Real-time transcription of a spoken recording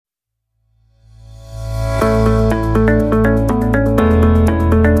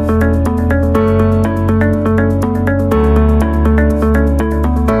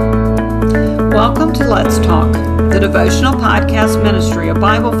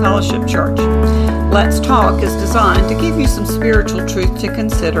Fellowship Church. Let's Talk is designed to give you some spiritual truth to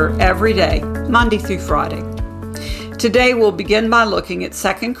consider every day, Monday through Friday. Today we'll begin by looking at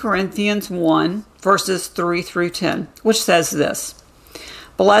 2 Corinthians 1, verses 3 through 10, which says this: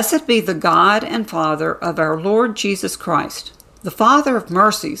 Blessed be the God and Father of our Lord Jesus Christ, the Father of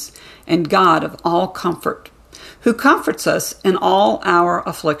mercies and God of all comfort, who comforts us in all our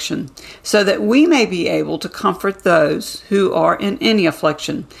affliction, so that we may be able to comfort those who are in any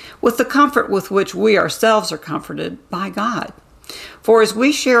affliction, with the comfort with which we ourselves are comforted by God. For as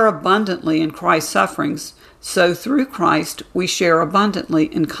we share abundantly in Christ's sufferings, so through Christ we share abundantly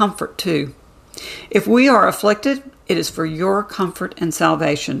in comfort too. If we are afflicted, it is for your comfort and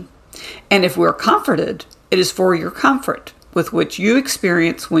salvation. And if we're comforted, it is for your comfort, with which you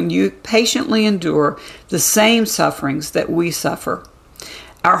experience when you patiently endure the same sufferings that we suffer.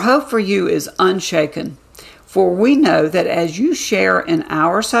 Our hope for you is unshaken, for we know that as you share in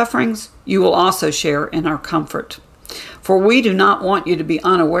our sufferings, you will also share in our comfort. For we do not want you to be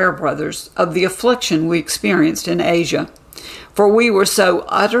unaware, brothers, of the affliction we experienced in Asia. For we were so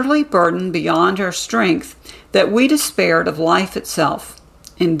utterly burdened beyond our strength that we despaired of life itself.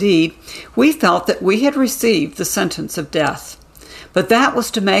 Indeed, we felt that we had received the sentence of death. But that was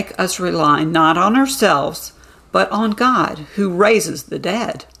to make us rely not on ourselves, but on God, who raises the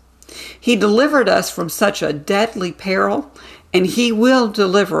dead. He delivered us from such a deadly peril, and He will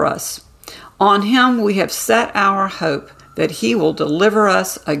deliver us. On Him we have set our hope that He will deliver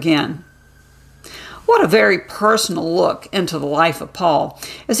us again. What a very personal look into the life of Paul,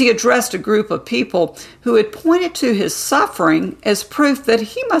 as he addressed a group of people who had pointed to his suffering as proof that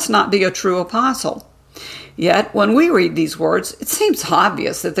he must not be a true apostle. Yet, when we read these words, it seems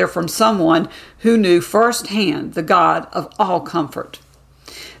obvious that they're from someone who knew firsthand the God of all comfort.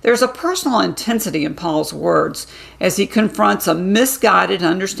 There's a personal intensity in Paul's words as he confronts a misguided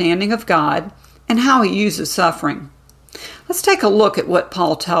understanding of God and how He uses suffering. Let's take a look at what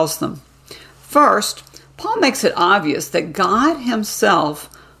Paul tells them. First, Paul makes it obvious that God Himself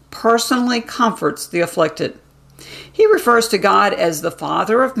personally comforts the afflicted. He refers to God as the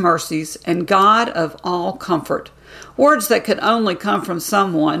Father of mercies and God of all comfort, words that could only come from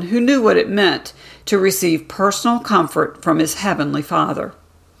someone who knew what it meant to receive personal comfort from his heavenly Father.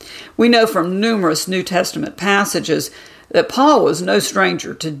 We know from numerous New Testament passages that Paul was no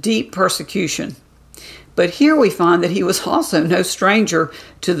stranger to deep persecution. But here we find that he was also no stranger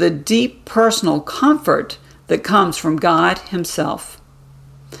to the deep personal comfort that comes from God Himself.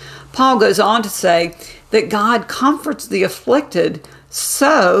 Paul goes on to say that God comforts the afflicted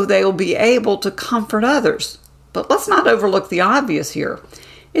so they will be able to comfort others. But let's not overlook the obvious here.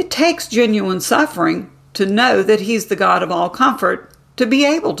 It takes genuine suffering to know that He's the God of all comfort to be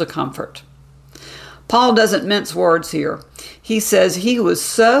able to comfort. Paul doesn't mince words here. He says he was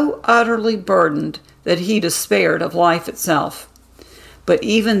so utterly burdened that he despaired of life itself. But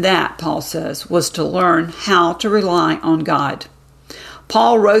even that, Paul says, was to learn how to rely on God.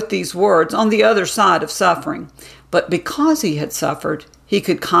 Paul wrote these words on the other side of suffering, but because he had suffered, he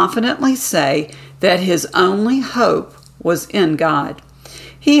could confidently say that his only hope was in God.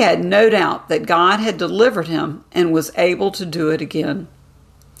 He had no doubt that God had delivered him and was able to do it again.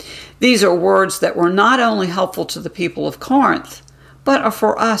 These are words that were not only helpful to the people of Corinth, but are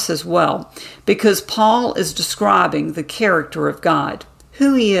for us as well, because Paul is describing the character of God,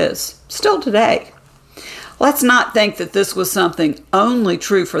 who He is, still today. Let's not think that this was something only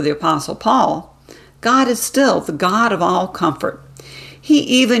true for the Apostle Paul. God is still the God of all comfort. He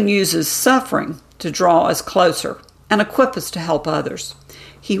even uses suffering to draw us closer and equip us to help others.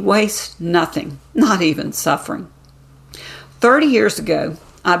 He wastes nothing, not even suffering. 30 years ago,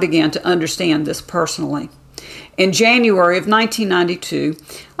 I began to understand this personally. In January of 1992,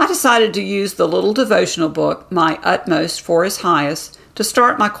 I decided to use the little devotional book, My Utmost for His Highest, to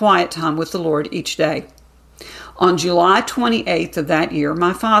start my quiet time with the Lord each day. On July 28th of that year,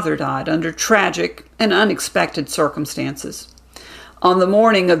 my father died under tragic and unexpected circumstances. On the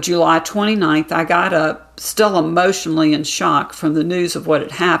morning of July 29th, I got up, still emotionally in shock from the news of what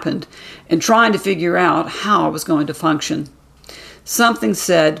had happened, and trying to figure out how I was going to function. Something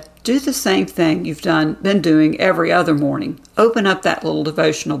said, do the same thing you've been doing every other morning. Open up that little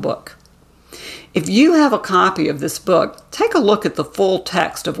devotional book. If you have a copy of this book, take a look at the full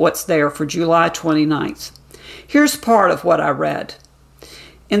text of what's there for July 29th. Here's part of what I read.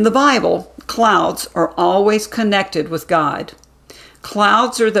 In the Bible, clouds are always connected with God.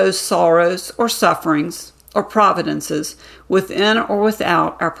 Clouds are those sorrows or sufferings or providences within or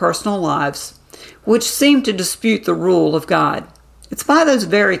without our personal lives which seem to dispute the rule of God. It's by those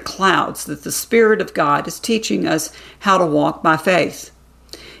very clouds that the Spirit of God is teaching us how to walk by faith.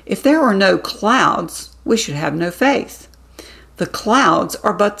 If there are no clouds, we should have no faith. The clouds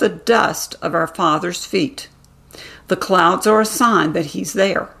are but the dust of our Father's feet. The clouds are a sign that He's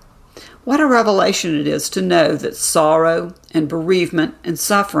there. What a revelation it is to know that sorrow and bereavement and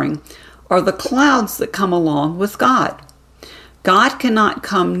suffering are the clouds that come along with God. God cannot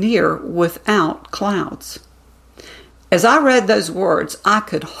come near without clouds. As I read those words, I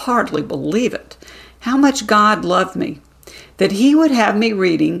could hardly believe it, how much God loved me, that He would have me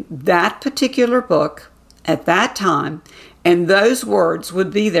reading that particular book at that time, and those words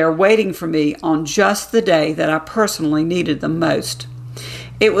would be there waiting for me on just the day that I personally needed them most.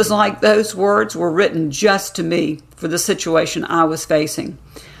 It was like those words were written just to me for the situation I was facing.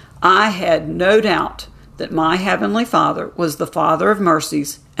 I had no doubt that my Heavenly Father was the Father of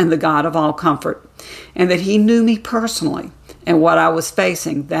mercies and the God of all comfort, and that He knew me personally and what I was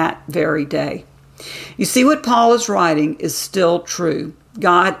facing that very day. You see, what Paul is writing is still true.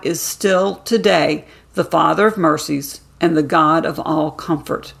 God is still today the Father of mercies and the God of all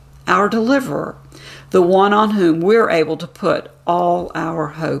comfort, our deliverer, the one on whom we're able to put all our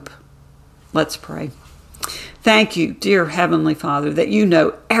hope. Let's pray. Thank you, dear Heavenly Father, that you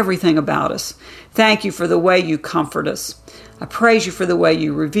know everything about us. Thank you for the way you comfort us. I praise you for the way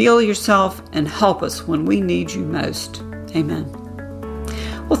you reveal yourself and help us when we need you most. Amen.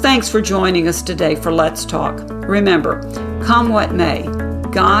 Well, thanks for joining us today for Let's Talk. Remember, come what may,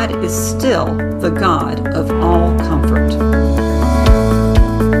 God is still the God of all comfort.